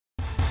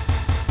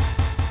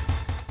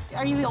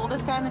Are you the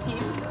oldest guy on the team?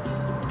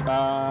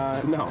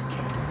 No.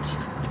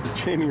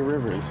 Jamie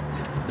Rivers.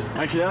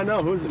 Actually, I don't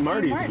know. Who's it?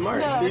 Marty's. No,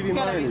 Stevie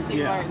Martin.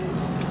 Yeah.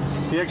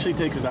 He actually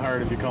takes it to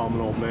heart if you call him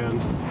an old man.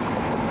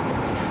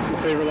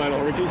 Your favorite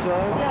Lionel Richie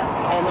song?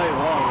 Yeah. All Night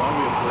Long,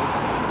 obviously.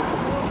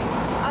 Well,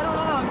 I don't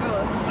know how it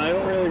goes. I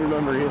don't really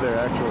remember either,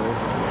 actually.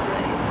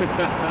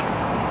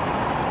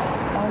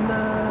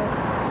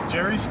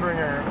 Jerry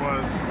Springer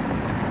was,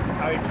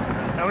 I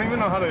don't even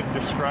know how to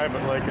describe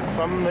it. Like, it's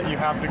something that you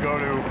have to go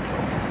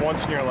to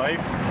once in your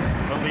life,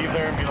 but leave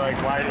there and be like,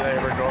 why did I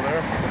ever go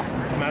there?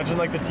 Imagine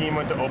like the team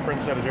went to Oprah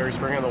instead of Jerry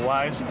Springer. The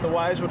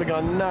Wise would have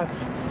gone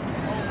nuts.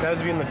 Guys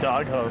would be in the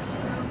doghouse.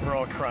 We're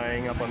all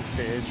crying up on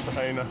stage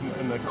in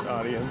the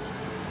audience.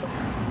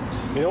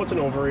 You know what's an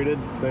overrated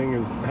thing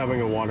is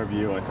having a water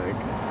view, I think.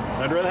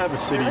 I'd rather have a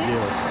city view.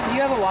 Do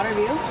you have a water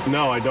view?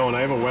 No, I don't.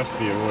 I have a west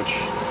view, which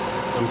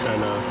I'm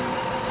kind of...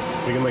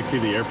 You can like see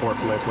the airport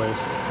from my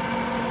place.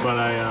 But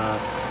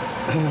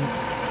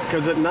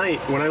because at night,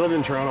 when I lived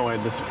in Toronto, I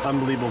had this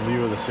unbelievable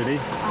view of the city.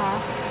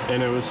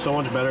 And it was so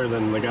much better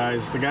than the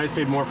guys. The guys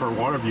paid more for a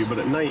water view, but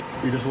at night,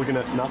 you're just looking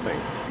at nothing.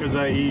 Because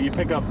you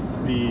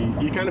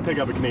kind of pick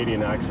up a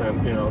Canadian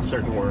accent, you know,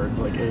 certain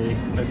words, like I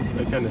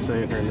tend to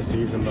say it during the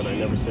season, but I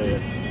never say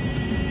it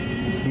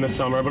in the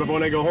summer. But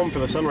when I go home for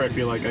the summer, I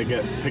feel like I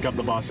pick up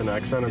the Boston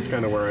accent. It's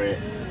kind of where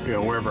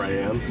wherever I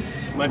am.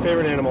 My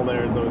favorite animal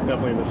there, though, is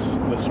definitely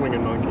the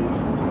swinging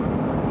monkeys.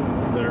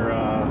 They're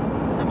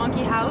the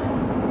monkey house?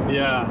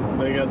 Yeah,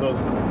 they got those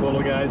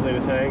little guys, they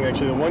just hang.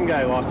 Actually, the one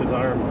guy lost his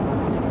arm.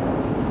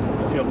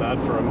 I feel bad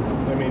for him.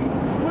 I mean...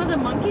 One of the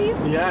monkeys?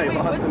 Yeah, he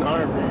lost an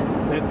arm.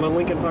 At the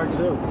Lincoln Park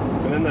Zoo.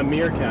 And then the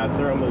meerkats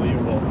are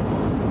unbelievable.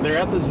 They're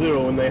at the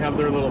zoo and they have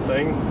their little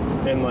thing.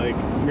 And like,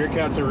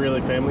 meerkats are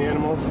really family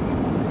animals.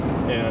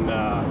 And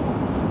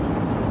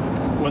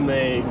when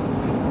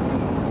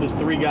there's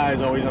 3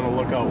 guys always on the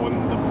lookout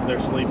when they're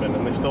sleeping,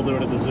 and they still do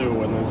it at the zoo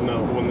when there's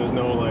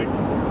no like,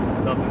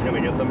 nothing's gonna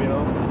get them, you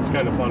know? It's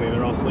kind of funny.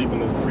 They're all sleeping.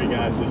 There's 3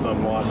 guys just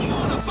on watch. I'm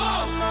on the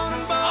boat.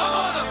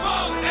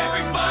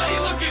 Everybody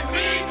look at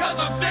me, 'cause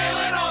I'm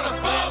sailing on a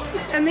boat.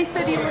 And they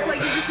said you look like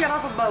you just got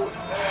off a boat.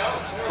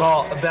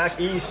 Well, back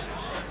east,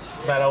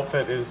 that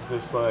outfit is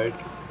just like,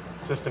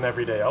 it's just an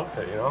everyday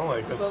outfit, you know?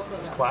 Like,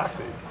 it's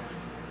classy.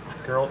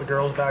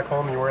 Girls back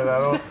home, you wear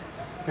that out.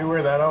 You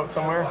wear that out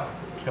somewhere,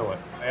 kill it.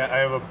 I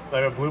have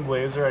a blue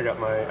blazer. I got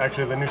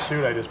actually the new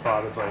suit I just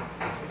bought is like,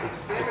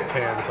 it's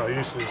tan, so I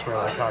used to just wear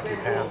like hockey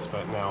pants,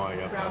 but now I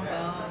got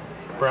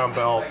brown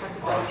belt,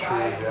 brown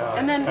shoes, yeah.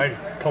 And then I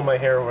comb my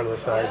hair over to the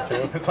side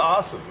too. It's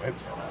awesome.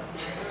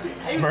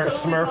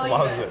 Smurf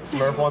loves it.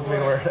 Smurf wants me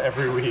to wear it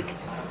every week.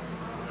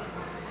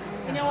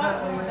 You know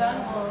what? When we're done,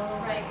 we'll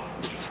write.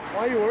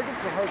 Why are you working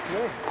so hard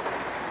today?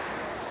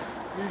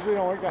 You usually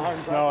don't work that hard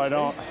in practice. No, I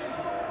don't.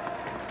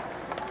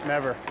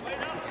 Never.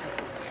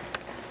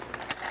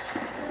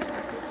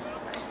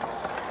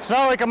 It's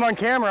not like I'm on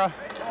camera,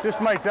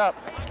 just mic'd up.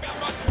 I got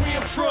my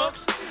swim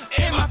trunks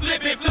and my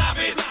flippin'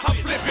 floppies. I'm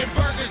flipping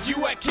burgers,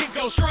 you at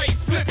Kinko straight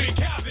flipping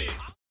cow.